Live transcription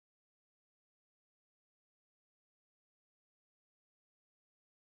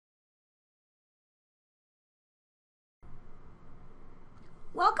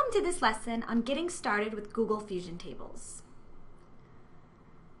Welcome to this lesson on getting started with Google Fusion Tables.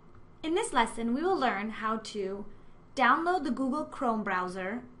 In this lesson, we will learn how to download the Google Chrome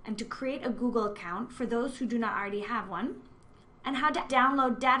browser and to create a Google account for those who do not already have one, and how to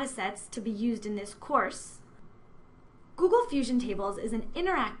download datasets to be used in this course. Google Fusion Tables is an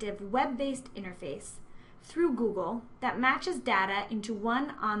interactive web-based interface through Google that matches data into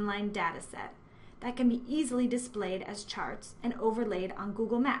one online dataset that can be easily displayed as charts and overlaid on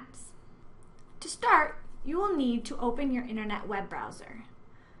Google Maps. To start, you will need to open your internet web browser.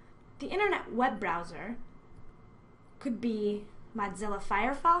 The internet web browser could be Mozilla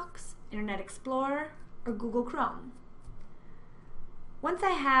Firefox, Internet Explorer, or Google Chrome. Once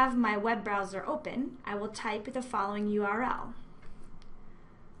I have my web browser open, I will type the following URL: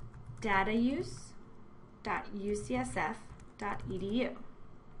 datause.ucsf.edu.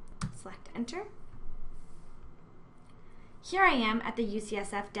 Select Enter. Here I am at the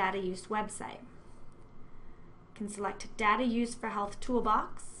UCSF Data Use website. I can select Data Use for Health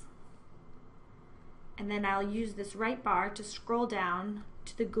Toolbox, and then I'll use this right bar to scroll down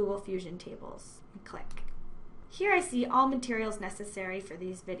to the Google Fusion Tables and click. Here I see all materials necessary for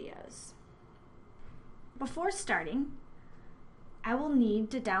these videos. Before starting, I will need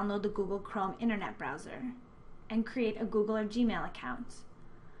to download the Google Chrome Internet Browser and create a Google or Gmail account.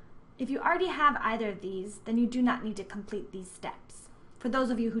 If you already have either of these, then you do not need to complete these steps. For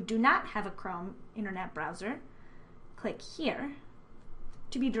those of you who do not have a Chrome Internet Browser, click here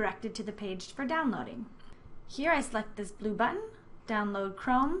to be directed to the page for downloading. Here I select this blue button, Download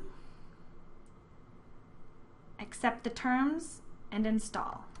Chrome, accept the terms, and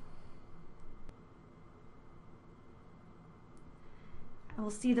install. I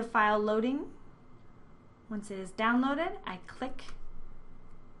will see the file loading. Once it is downloaded, I click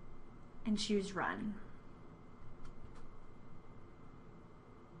and choose Run.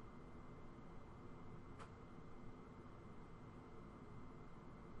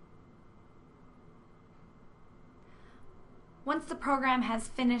 Once the program has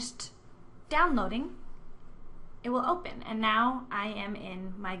finished downloading, it will open, and now I am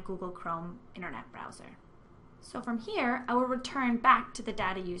in my Google Chrome Internet Browser. So from here, I will return back to the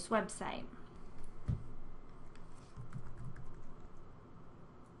Data Use website.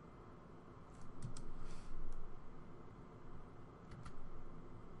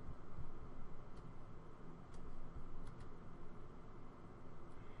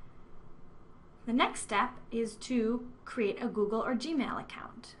 The next step is to create a Google or Gmail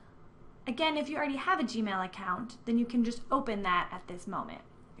account. Again, if you already have a Gmail account, then you can just open that at this moment.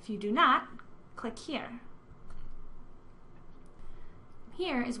 If you do not, click here.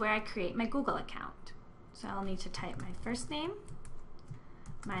 Here is where I create my Google account. So I'll need to type my first name,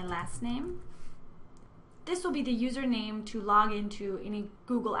 my last name. This will be the username to log into any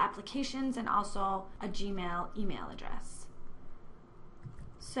Google applications and also a Gmail email address.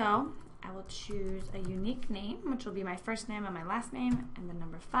 So I will choose a unique name, which will be my first name and my last name, and the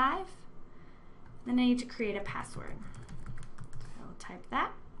number 5. Then I need to create a password. So I will type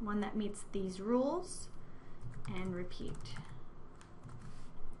that, one that meets these rules, and repeat.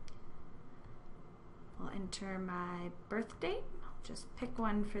 I'll enter my birth date. I'll just pick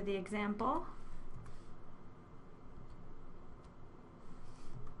one for the example.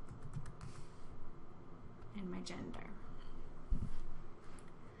 And my gender.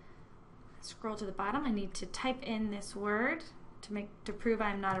 Scroll to the bottom. I need to type in this word to prove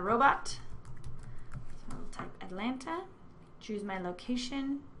I'm not a robot. So I'll type Atlanta, choose my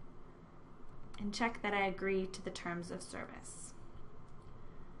location, and check that I agree to the terms of service.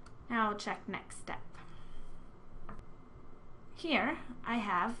 Now I'll check next step. Here I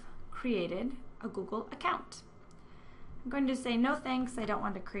have created a Google account. I'm going to say no thanks, I don't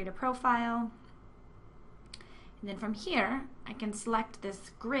want to create a profile. And then from here, I can select this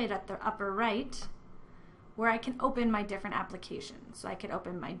grid at the upper right where I can open my different applications. So I could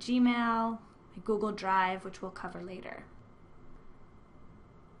open my Gmail, my Google Drive, which we'll cover later.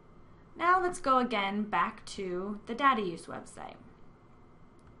 Now let's go again back to the Data Use website.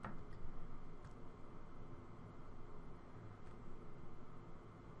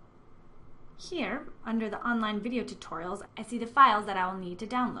 Here, under the online video tutorials, I see the files that I will need to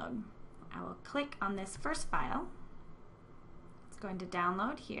download. I will click on this first file. It's going to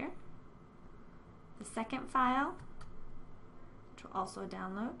download here. The second file, which will also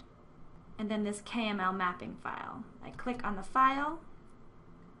download. And then this KML mapping file. I click on the file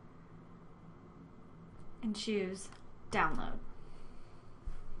and choose Download.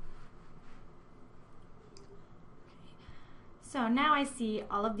 So now I see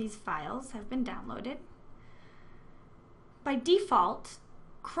all of these files have been downloaded. By default,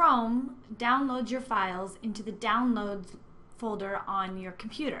 Chrome downloads your files into the Downloads folder on your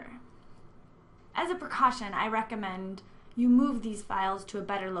computer. As a precaution, I recommend you move these files to a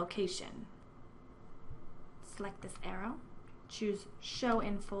better location. Select this arrow, choose Show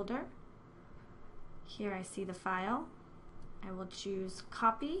in Folder. Here I see the file. I will choose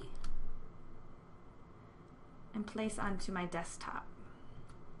Copy and place onto my desktop.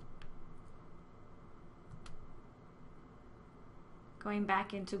 Going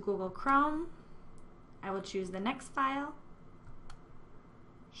back into Google Chrome, I will choose the next file,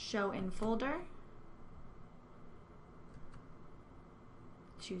 Show in Folder,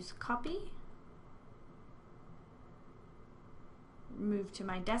 choose Copy, move to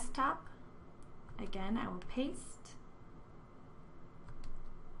my desktop. Again, I will paste,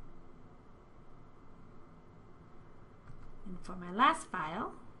 and for my last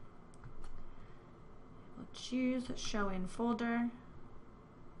file, I will choose Show in Folder.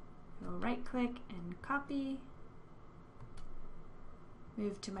 I will right click and copy,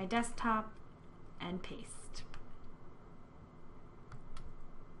 move to my desktop and paste.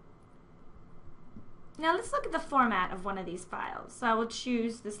 Now let's look at the format of one of these files. So I will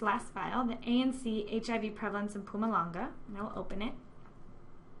choose this last file, the ANC HIV prevalence in Mpumalanga, and I will open it.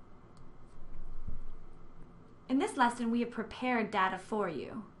 In this lesson, we have prepared data for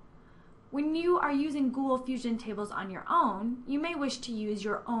you. When you are using Google Fusion tables on your own, you may wish to use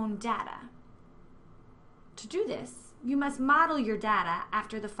your own data. To do this, you must model your data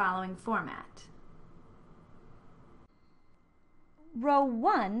after the following format. Row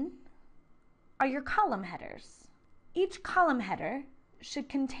 1 are your column headers. Each column header should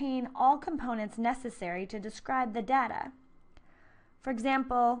contain all components necessary to describe the data. For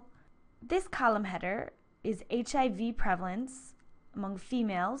example, this column header is HIV prevalence among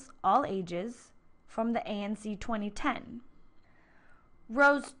females, all ages, from the ANC 2010.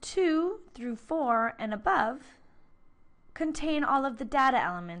 Rows 2 through 4 and above contain all of the data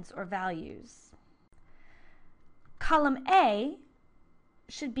elements or values. Column A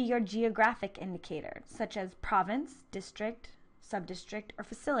should be your geographic indicator, such as province, district, subdistrict, or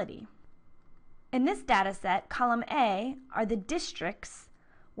facility. In this data set, column A are the districts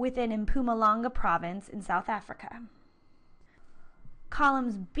within Mpumalanga province in South Africa.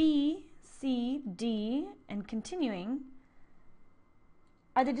 Columns B, C, D, and continuing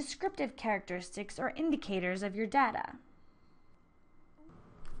are the descriptive characteristics or indicators of your data.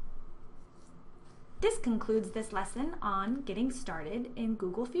 This concludes this lesson on getting started in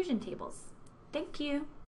Google Fusion Tables. Thank you.